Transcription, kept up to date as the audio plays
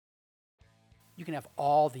You can have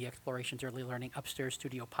all the Explorations Early Learning Upstairs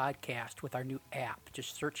Studio podcast with our new app.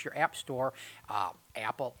 Just search your app store,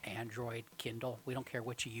 Apple, Android, Kindle. We don't care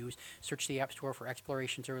what you use. Search the app store for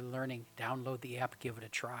Explorations Early Learning. Download the app. Give it a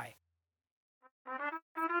try.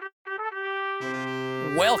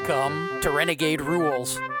 Welcome to Renegade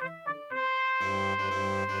Rules.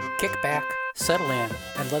 Kick back, settle in,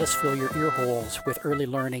 and let us fill your ear holes with early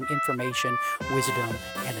learning information, wisdom,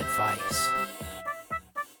 and advice.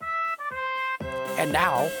 And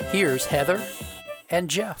now, here's Heather and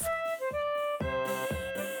Jeff.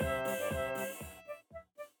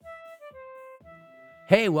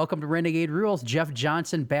 Hey, welcome to Renegade Rules. Jeff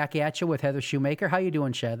Johnson back at you with Heather Shoemaker. How you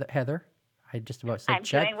doing, Heather? I just about said I'm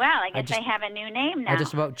doing well. I guess I have a new name now. I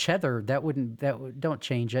just about Cheddar. Don't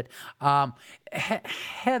change it.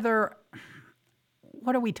 Heather,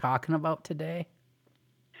 what are we talking about today?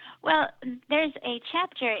 Well, there's a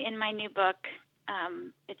chapter in my new book,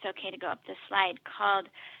 it's okay to go up the slide, called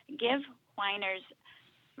Give Whiners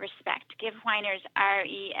Respect. Give Whiners,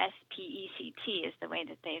 RESPECT is the way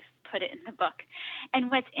that they've put it in the book.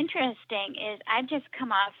 And what's interesting is I've just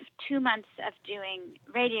come off 2 months of doing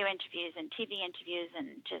radio interviews and TV interviews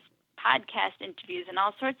and just podcast interviews and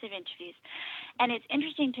all sorts of interviews. And it's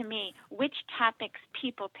interesting to me which topics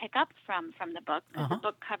people pick up from the book, because the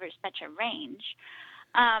book covers such a range,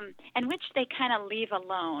 and which they kind of leave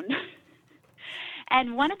alone.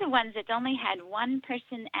 And one of the ones that's only had one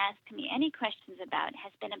person ask me any questions about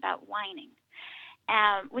has been about whining,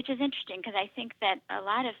 which is interesting because I think that a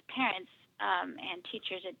lot of parents and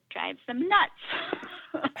teachers, it drives them nuts.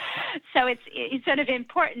 So it's sort of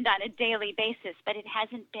important on a daily basis, but it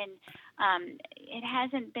hasn't been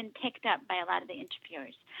picked up by a lot of the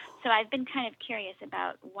interviewers. So I've been kind of curious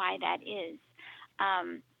about why that is.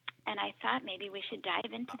 And I thought maybe we should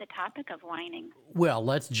dive into the topic of whining. Well,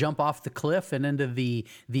 let's jump off the cliff and into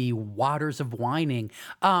the waters of whining.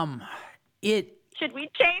 Should we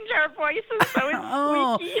change our voices so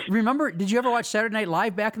it's squeaky? Remember, did you ever watch Saturday Night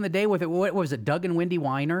Live back in the day with what was it, Doug and Wendy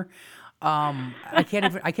Weiner? I can't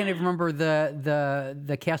even remember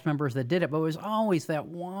the cast members that did it, but it was always that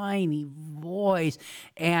whiny voice.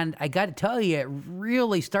 And I got to tell you, it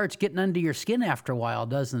really starts getting under your skin after a while,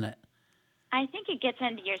 doesn't it? I think it gets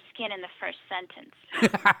under your skin in the first sentence.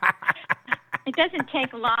 It doesn't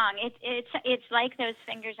take long. It's like those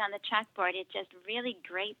fingers on the chalkboard. It just really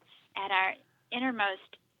grates at our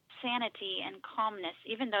innermost sanity and calmness.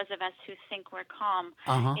 Even those of us who think we're calm,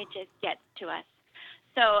 it just gets to us.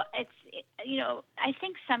 So I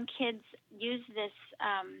think some kids use this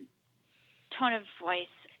tone of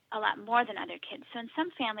voice a lot more than other kids. So in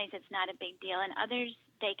some families, it's not a big deal. In others,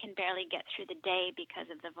 they can barely get through the day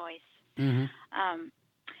because of the voice. Mm-hmm.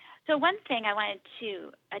 So one thing I wanted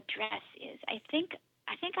to address is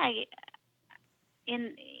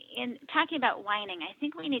in talking about whining, I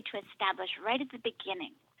think we need to establish right at the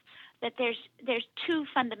beginning that there's two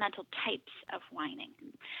fundamental types of whining.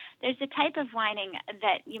 There's the type of whining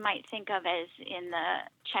that you might think of as in the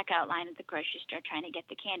checkout line at the grocery store trying to get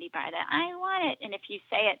the candy bar, that I want it, and if you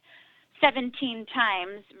say it 17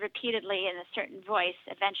 times repeatedly in a certain voice,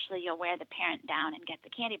 eventually you'll wear the parent down and get the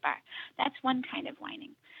candy bar. That's one kind of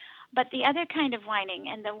whining. But the other kind of whining,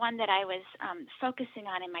 and the one that I was focusing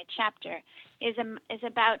on in my chapter, is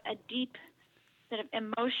about a deep sort of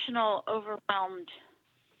emotional,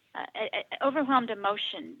 overwhelmed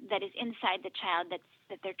emotion that is inside the child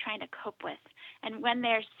that they're trying to cope with. And when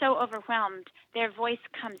they're so overwhelmed, their voice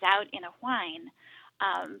comes out in a whine,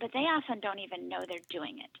 but they often don't even know they're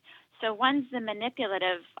doing it. So one's the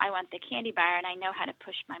manipulative, I want the candy bar and I know how to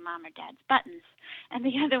push my mom or dad's buttons. And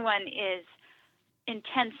the other one is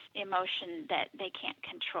intense emotion that they can't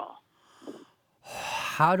control.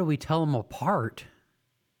 How do we tell them apart?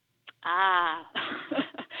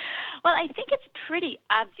 Well, I think it's pretty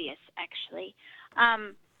obvious, actually.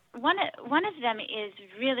 One of them is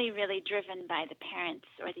really, really driven by the parents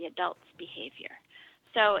or the adult's behavior.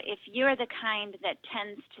 So if you're the kind that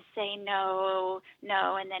tends to say no,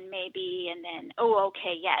 and then maybe, and then, oh,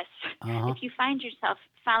 okay, yes, if you find yourself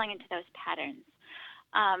falling into those patterns,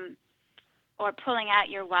 or pulling out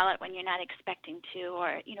your wallet when you're not expecting to,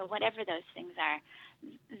 or, whatever those things are,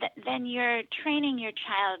 then you're training your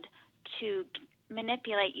child to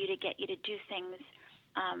manipulate you to get you to do things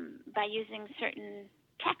by using certain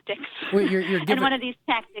tactics. Well, and one of these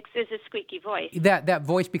tactics is a squeaky voice. That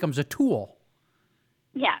voice becomes a tool.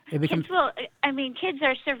 Yeah. Kids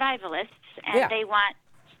are survivalists, and they want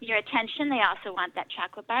your attention. They also want that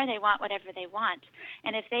chocolate bar. They want whatever they want.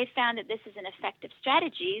 And if they found that this is an effective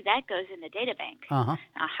strategy, that goes in the data bank. Aha,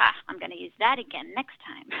 I'm going to use that again next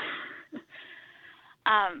time.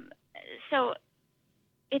 So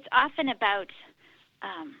it's often about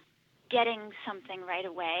getting something right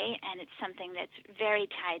away, and it's something that's very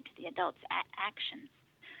tied to the adult's actions.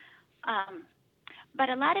 Um, but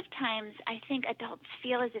a lot of times, I think adults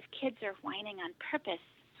feel as if kids are whining on purpose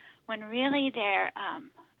when really they're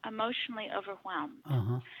emotionally overwhelmed,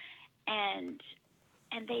 Uh-huh. and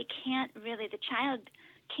they can't really. The child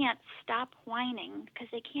can't stop whining because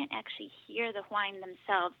they can't actually hear the whine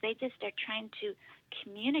themselves. They just are trying to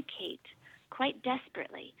communicate quite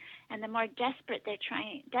desperately, and the more desperately they're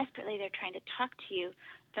trying to talk to you,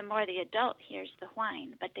 the more the adult hears the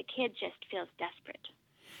whine. But the kid just feels desperate.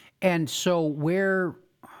 And so where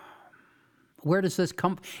does this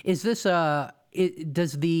come? Is this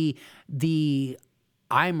does the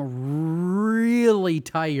I'm really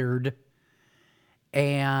tired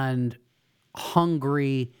and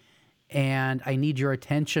hungry and I need your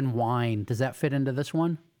attention whine? Does that fit into this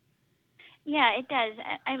one? Yeah, it does.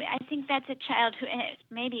 I think that's a child who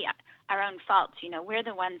maybe our own faults. We're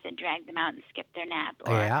the ones that drag them out and skip their nap,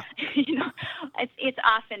 or Yeah. it's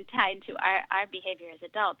often tied to our behavior as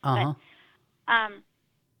adults. But Uh-huh. um,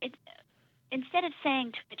 it instead of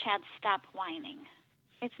saying to the child, "Stop whining,"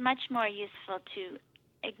 it's much more useful to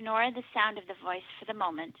ignore the sound of the voice for the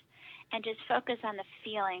moment and just focus on the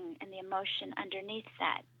feeling and the emotion underneath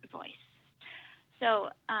that voice. So,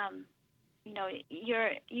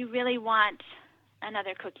 you really want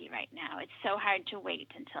another cookie right now. It's so hard to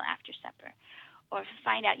wait until after supper. Or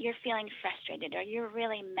find out you're feeling frustrated or you're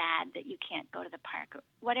really mad that you can't go to the park or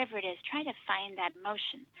whatever it is. Try to find that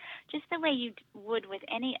emotion just the way you would with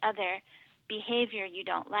any other behavior you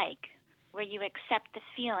don't like, where you accept the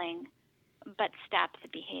feeling but stop the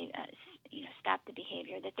behavior. Stop the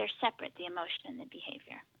behavior. That they're separate, the emotion and the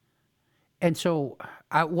behavior. And so,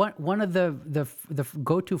 one of the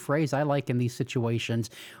go-to phrase I like in these situations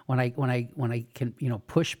when I can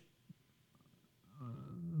push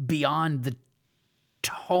beyond the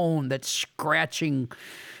tone that's scratching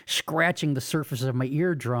the surface of my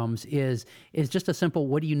eardrums is just a simple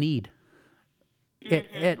what do you need?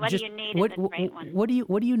 It What do just you need is a great one. what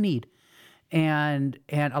do you need? And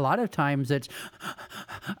a lot of times it's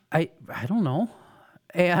I don't know.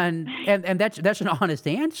 And that's an honest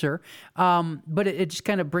answer, but it just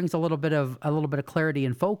kind of brings a little bit of clarity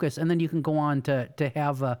and focus, and then you can go on to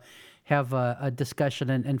have a discussion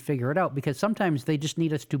and figure it out, because sometimes they just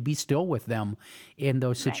need us to be still with them in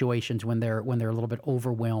those Right, situations when they're a little bit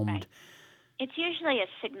overwhelmed. right. It's usually a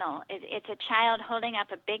signal. It's a child holding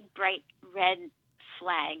up a big, bright red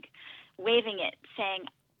flag, waving it, saying,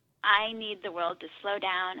 I need the world to slow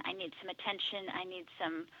down. I need some attention. I need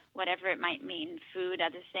some whatever it might mean, food,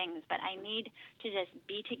 other things. But I need to just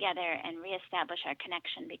be together and reestablish our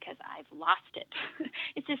connection because I've lost it.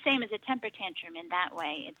 It's the same as a temper tantrum in that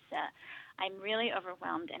way. I'm really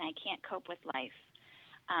overwhelmed and I can't cope with life.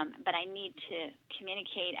 But I need to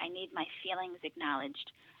communicate. I need my feelings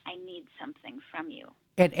acknowledged. I need something from you.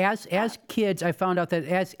 And as kids, I found out that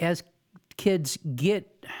as kids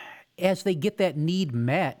as they get that need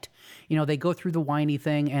met, they go through the whiny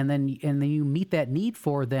thing, and then you meet that need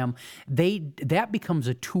for them. That becomes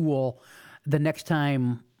a tool the next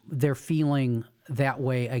time they're feeling that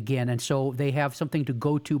way again, and so they have something to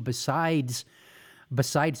go to besides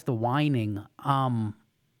the whining.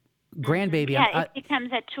 Grandbaby, Yeah, it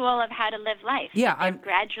becomes a tool of how to live life yeah, that they're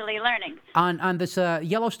gradually learning. on this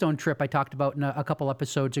Yellowstone trip I talked about a couple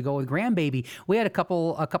episodes ago with grandbaby, we had a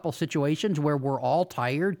couple situations where we're all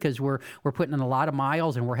tired because we're putting in a lot of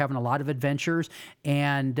miles and we're having a lot of adventures,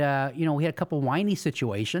 and we had a couple whiny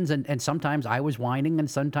situations, and sometimes I was whining and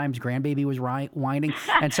sometimes grandbaby was whining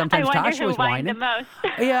and I sometimes wonder Tasha who was whined the whining. most.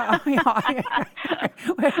 Yeah,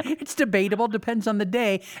 it's debatable. Depends on the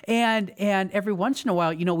day, and every once in a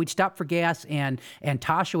while, we'd stop for gas, and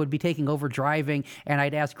Tasha would be taking over driving, and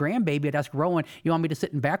I'd ask Rowan, "You want me to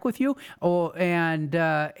sit in back with you?" Oh,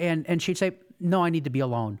 and she'd say, "No, I need to be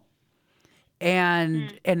alone."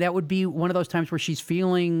 And that would be one of those times where she's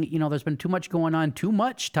feeling, there's been too much going on, too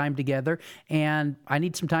much time together, and I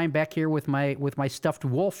need some time back here with my stuffed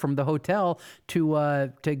wolf from the hotel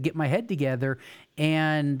to get my head together,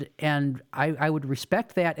 and I would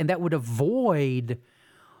respect that, and that would avoid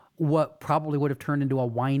what probably would have turned into a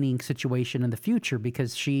whining situation in the future,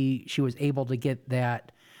 because she was able to get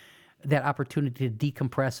that opportunity to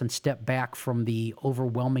decompress and step back from the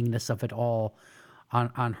overwhelmingness of it all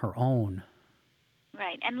on her own.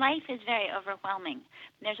 Right, and life is very overwhelming.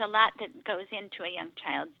 There's a lot that goes into a young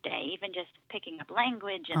child's day, even just picking up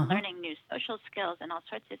language and Uh-huh. learning new social skills and all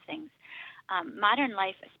sorts of things. Modern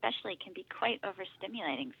life, especially, can be quite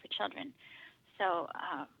overstimulating for children. So,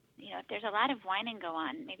 if there's a lot of whining go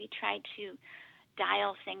on, maybe try to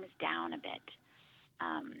dial things down a bit.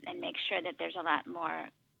 and make sure that there's a lot more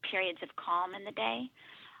periods of calm in the day.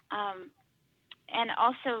 Um, and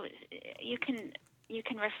also, you can you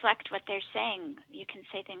can reflect what they're saying. You can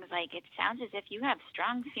say things like, "It sounds as if you have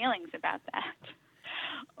strong feelings about that,"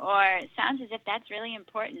 or "It sounds as if that's really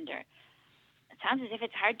important," or "It sounds as if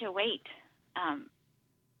it's hard to wait," um,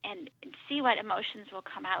 and see what emotions will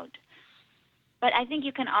come out. But I think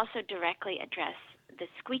you can also directly address the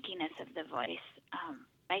squeakiness of the voice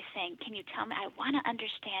by saying, "Can you tell me? I want to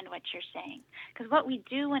understand what you're saying." Because what we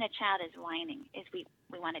do when a child is whining is we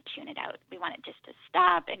want to tune it out. We want it just to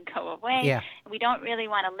stop and go away. Yeah. We don't really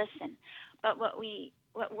want to listen. But what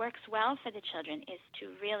works well for the children is to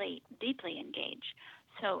really deeply engage.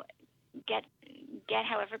 So get get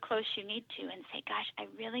however close you need to and say, "Gosh, I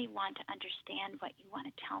really want to understand what you want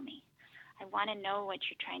to tell me. I want to know what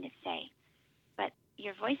you're trying to say, but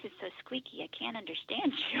your voice is so squeaky, I can't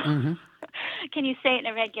understand you. Hmm. Can you say it in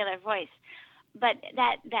a regular voice?" But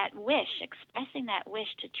that wish, expressing that wish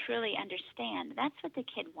to truly understand, that's what the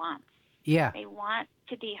kid wants. Yeah. They want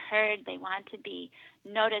to be heard, they want to be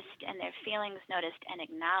noticed and their feelings noticed and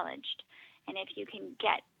acknowledged. And if you can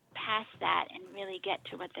get past that and really get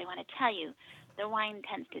to what they want to tell you, the whine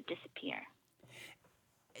tends to disappear.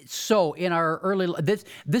 So in our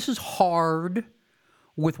this is hard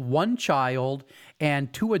with one child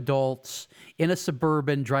and two adults in a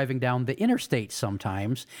suburban driving down the interstate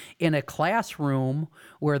sometimes in a classroom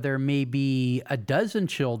where there may be a dozen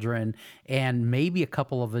children and maybe a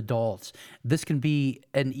couple of adults. This can be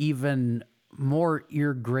an even more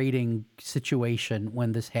ear grating situation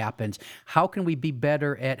when this happens. How can we be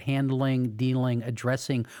better at handling, dealing,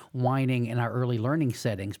 addressing whining in our early learning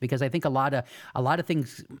settings? Because I think a lot of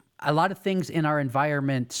things in our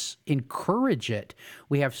environments encourage it.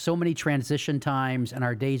 We have so many transition times and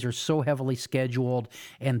our days are so heavily scheduled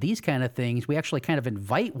and these kind of things. We actually kind of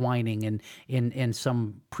invite whining in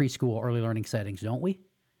some preschool early learning settings, don't we?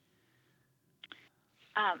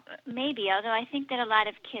 Maybe, although I think that a lot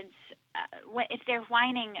of kids, if they're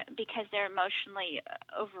whining because they're emotionally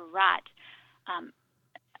overwrought, um,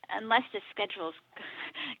 unless the schedule's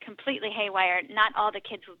completely haywire, not all the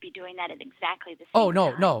kids will be doing that at exactly the Oh, same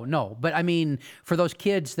no, time. no, no. But I mean, for those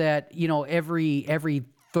kids that, every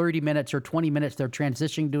 30 minutes or 20 minutes they're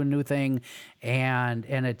transitioning to a new thing and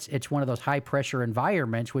it's one of those high pressure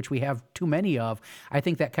environments which we have too many of. I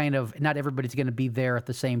think that kind of not everybody's going to be there at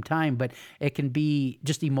the same time, but it can be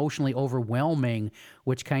just emotionally overwhelming,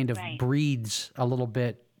 which kind of Right. breeds a little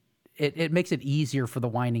bit. It makes it easier for the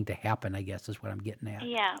whining to happen, I guess, is what I'm getting at.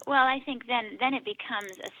 Yeah. Well, I think then it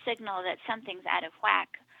becomes a signal that something's out of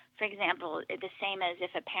whack. For example, the same as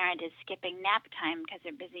if a parent is skipping nap time because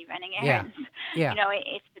they're busy running Yeah. errands. Yeah.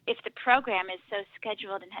 If the program is so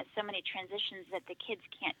scheduled and has so many transitions that the kids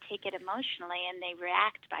can't take it emotionally and they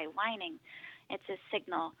react by whining, it's a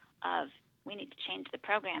signal of we need to change the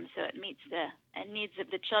program so it meets the needs of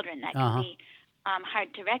the children. That can Uh-huh. be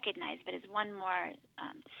hard to recognize, but is one more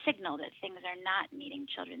signal that things are not meeting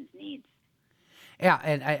children's needs. Yeah,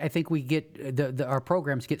 and I think we get our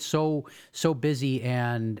programs get so busy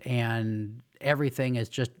and everything is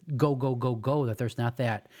just go go go go that there's not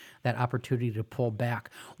that opportunity to pull back.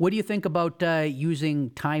 What do you think about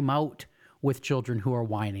using timeout with children who are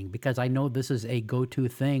whining? Because I know this is a go-to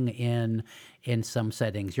thing in some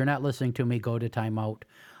settings. You're not listening to me. Go to timeout.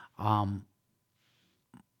 Um,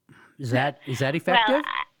 is that Well, effective?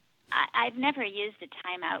 I've never used a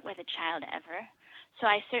timeout with a child ever, so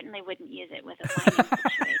I certainly wouldn't use it with a whining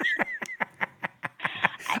situation.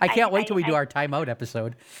 I, I I, can't wait till we I, do I our timeout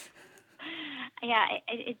episode. yeah,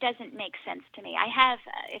 it doesn't make sense to me. I have,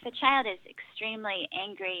 if a child is extremely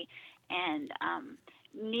angry and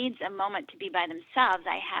needs a moment to be by themselves,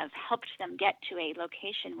 I have helped them get to a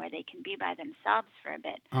location where they can be by themselves for a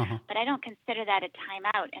bit. Uh-huh. But I don't consider that a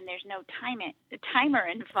timeout, and there's no timer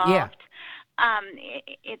Yeah. involved.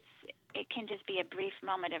 It can just be a brief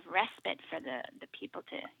moment of respite for the people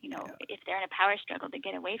to, if they're in a power struggle, to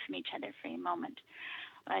get away from each other for a moment.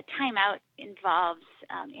 Timeout involves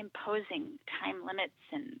imposing time limits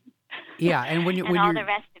and Yeah, and when you and when all you're the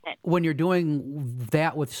rest of it. when you're doing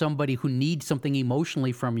that with somebody who needs something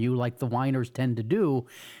emotionally from you, like the whiners tend to do,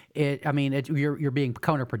 you're being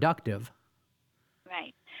counterproductive.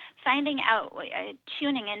 Right. Finding out,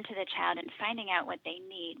 tuning into the child and finding out what they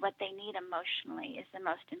need emotionally is the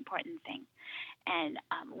most important thing. And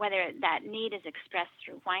whether that need is expressed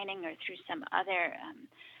through whining or through some other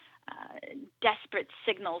desperate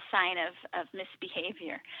signal sign of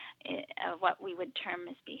misbehavior, what we would term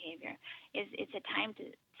misbehavior, is it's a time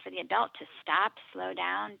for the adult to stop, slow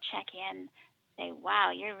down, check in, say,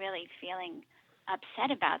 "Wow, you're really feeling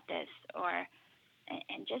upset about this,"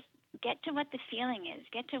 and just get to what the feeling is,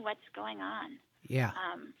 get to what's going on. Yeah.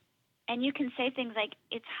 And you can say things like,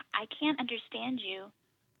 I can't understand you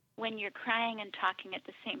when you're crying and talking at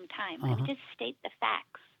the same time. I mean, just state the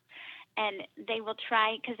facts. And they will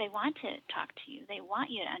try, because they want to talk to you. They want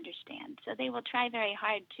you to understand. So they will try very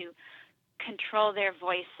hard to control their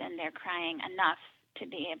voice and their crying enough to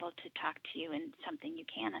be able to talk to you in something you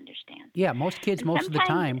can understand. Yeah, most kids, And most of the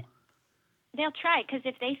time. they'll try, because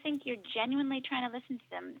if they think you're genuinely trying to listen to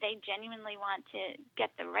them, they genuinely want to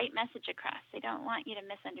get the right message across. They don't want you to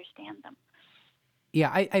misunderstand them. Yeah,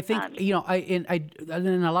 I think, in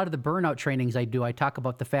a lot of the burnout trainings I do, I talk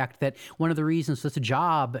about the fact that one of the reasons this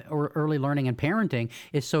job or early learning and parenting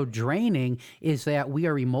is so draining is that we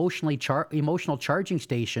are emotional charging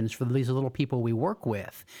stations for these little people we work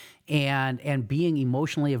with, and being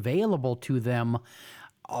emotionally available to them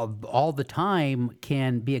all the time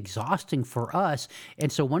can be exhausting for us. And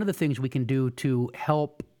so one of the things we can do to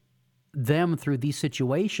help them through these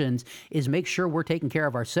situations is make sure we're taking care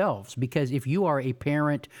of ourselves. Because if you are a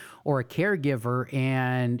parent or a caregiver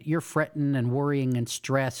and you're fretting and worrying and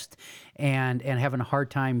stressed and having a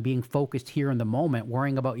hard time being focused here in the moment,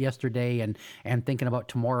 worrying about yesterday and thinking about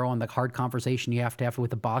tomorrow and the hard conversation you have to have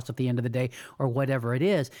with the boss at the end of the day or whatever it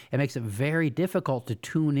is, it makes it very difficult to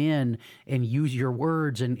tune in and use your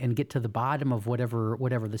words and get to the bottom of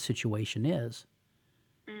whatever the situation is.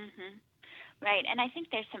 Right, and I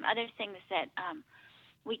think there's some other things that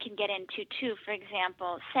we can get into too. For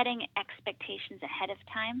example, setting expectations ahead of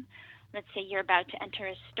time. Let's say you're about to enter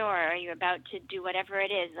a store or you're about to do whatever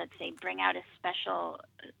it is. Let's say bring out a special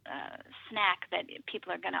snack that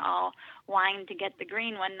people are going to all whine to get the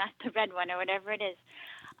green one, not the red one, or whatever it is.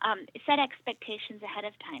 Set expectations ahead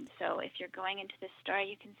of time. So if you're going into the store,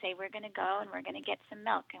 you can say, we're going to go and we're going to get some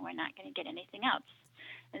milk and we're not going to get anything else.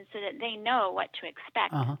 And so that they know what to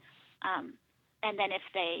expect. And then if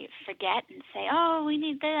they forget and say, oh, we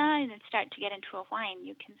need that, and start to get into a whine,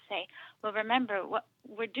 you can say, well, remember,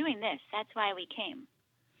 we're doing this. That's why we came.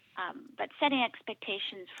 But setting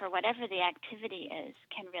expectations for whatever the activity is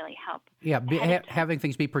can really help. Yeah, having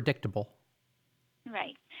things be predictable.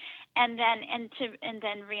 Right. And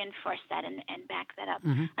then reinforce that and back that up.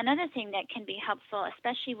 Another thing that can be helpful,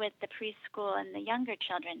 especially with the preschool and the younger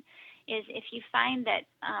children, is if you find that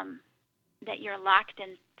that you're locked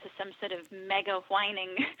into some sort of mega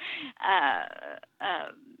whining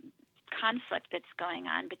conflict that's going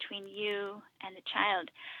on between you and the child,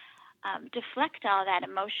 deflect all that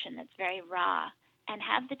emotion that's very raw and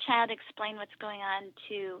have the child explain what's going on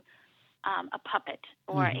to a puppet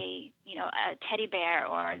or a teddy bear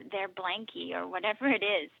or their blankie or whatever it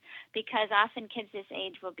is, because often kids this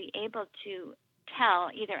age will be able to tell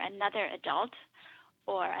either another adult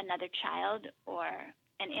or another child or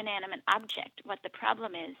an inanimate object what the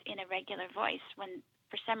problem is in a regular voice when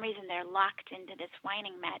for some reason they're locked into this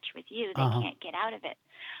whining match with you. They can't get out of it.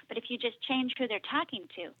 But if you just change who they're talking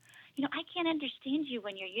to, I can't understand you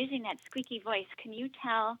when you're using that squeaky voice. Can you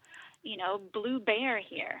tell, Blue Bear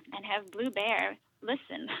here and have Blue Bear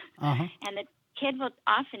listen? And the kid will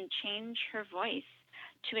often change her voice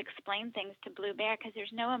to explain things to Blue Bear because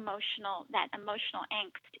there's no emotional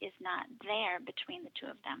angst is not there between the two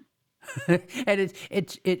of them. And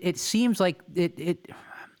it seems like it.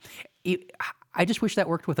 I just wish that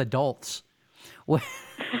worked with adults.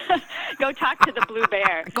 Go talk to the Blue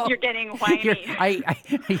Bear. You're getting whiny. You're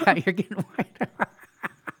getting whiny.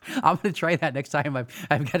 I'm going to try that next time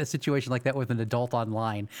I've got a situation like that with an adult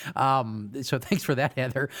online. So thanks for that,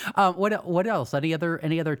 Heather. What else? Any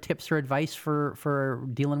other tips or advice for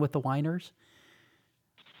dealing with the whiners?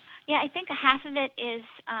 Yeah, I think half of it is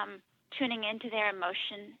tuning into their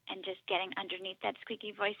emotion and just getting underneath that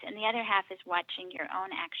squeaky voice, and the other half is watching your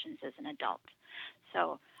own actions as an adult.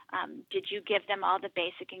 So did you give them all the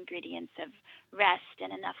basic ingredients of rest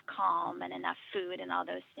and enough calm and enough food and all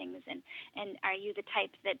those things? And are you the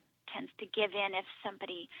type that tends to give in if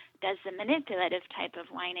somebody does the manipulative type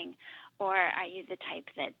of whining, or are you the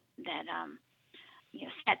type that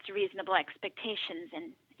sets reasonable expectations?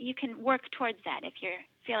 And you can work towards that. If you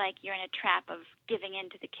feel like you're in a trap of giving in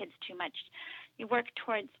to the kids too much, you work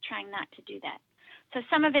towards trying not to do that. So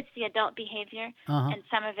some of it's the adult behavior, and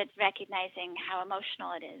some of it's recognizing how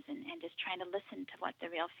emotional it is and just trying to listen to what the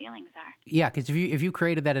real feelings are. Yeah, because if you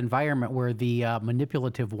created that environment where the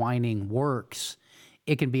manipulative whining works,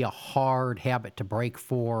 it can be a hard habit to break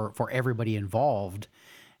for everybody involved.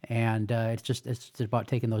 And it's just about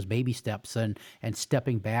taking those baby steps and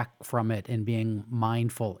stepping back from it and being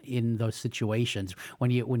mindful in those situations.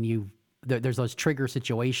 There's those trigger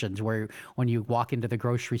situations where when you walk into the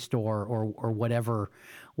grocery store or whatever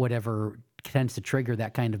tends to trigger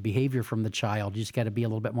that kind of behavior from the child. You just got to be a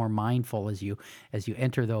little bit more mindful as you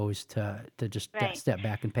enter those to just Right. step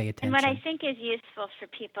back and pay attention. And what I think is useful for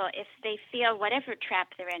people, if they feel whatever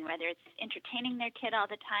trap they're in, whether it's entertaining their kid all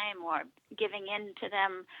the time or giving in to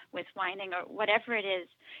them with whining or whatever it is,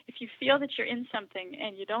 if you feel that you're in something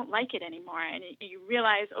and you don't like it anymore and you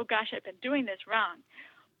realize, oh gosh, I've been doing this wrong,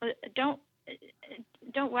 well,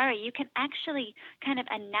 don't worry. You can actually kind of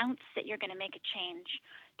announce that you're going to make a change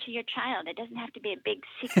to your child. It doesn't have to be a big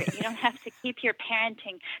secret. You don't have to keep your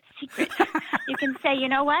parenting secret. You can say, you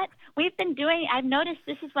know what? I've noticed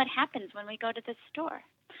this is what happens when we go to the store.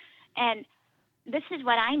 And this is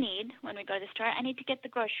what I need when we go to the store. I need to get the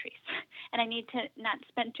groceries. And I need to not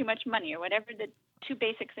spend too much money or whatever the two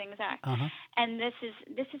basic things are. Uh-huh. And this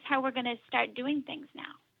is how we're going to start doing things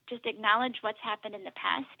now. Just acknowledge what's happened in the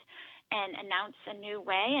past and announce a new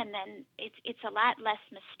way, and then it's a lot less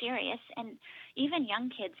mysterious, and even young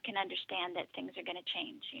kids can understand that things are going to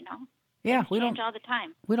change, Yeah, things change all the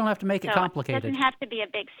time. We don't have to make it complicated. It doesn't have to be a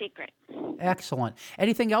big secret. Excellent.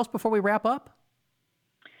 Anything else before we wrap up?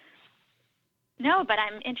 No, but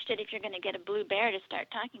I'm interested if you're going to get a blue bear to start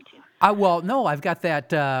talking to. Well, no, I've got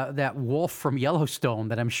that wolf from Yellowstone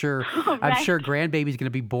that I'm sure grandbaby's going to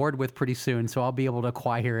be bored with pretty soon. So I'll be able to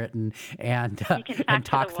acquire it and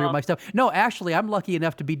talk through my stuff. No, actually, I'm lucky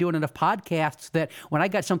enough to be doing enough podcasts that when I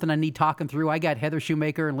got something I need talking through, I got Heather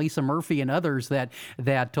Shoemaker and Lisa Murphy and others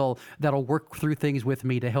that'll work through things with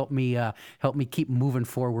me to help me keep moving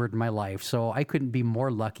forward in my life. So I couldn't be more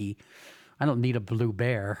lucky. I don't need a blue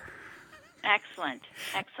bear. Excellent.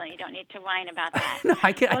 You don't need to whine about that. No,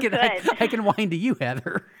 I can whine to you,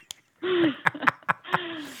 Heather.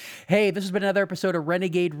 Hey, this has been another episode of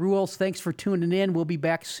Renegade Rules. Thanks for tuning in. We'll be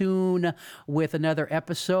back soon with another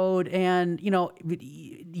episode. And, you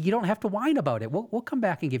don't have to whine about it. We'll come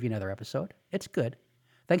back and give you another episode. It's good.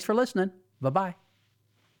 Thanks for listening. Bye-bye.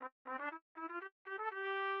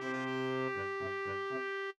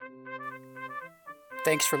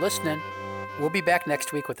 Thanks for listening. We'll be back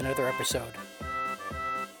next week with another episode.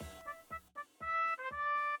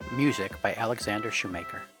 Music by Alexander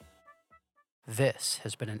Shoemaker. This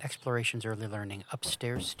has been an Explorations Early Learning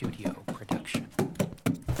Upstairs Studio production.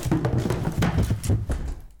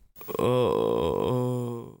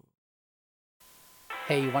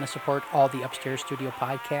 Hey, you want to support all the Upstairs Studio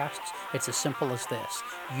podcasts? It's as simple as this.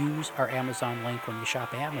 Use our Amazon link when you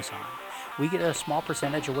shop Amazon. We get a small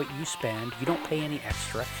percentage of what you spend. You don't pay any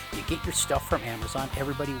extra. You get your stuff from Amazon.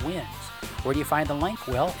 Everybody wins. Where do you find the link?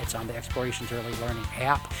 Well, it's on the Explorations Early Learning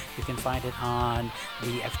app. You can find it on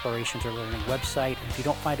the Explorations Early Learning website. And if you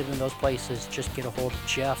don't find it in those places, just get a hold of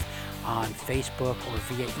Jeff on Facebook or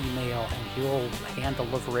via email, and he'll hand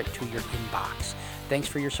deliver it to your inbox. Thanks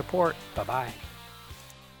for your support. Bye-bye.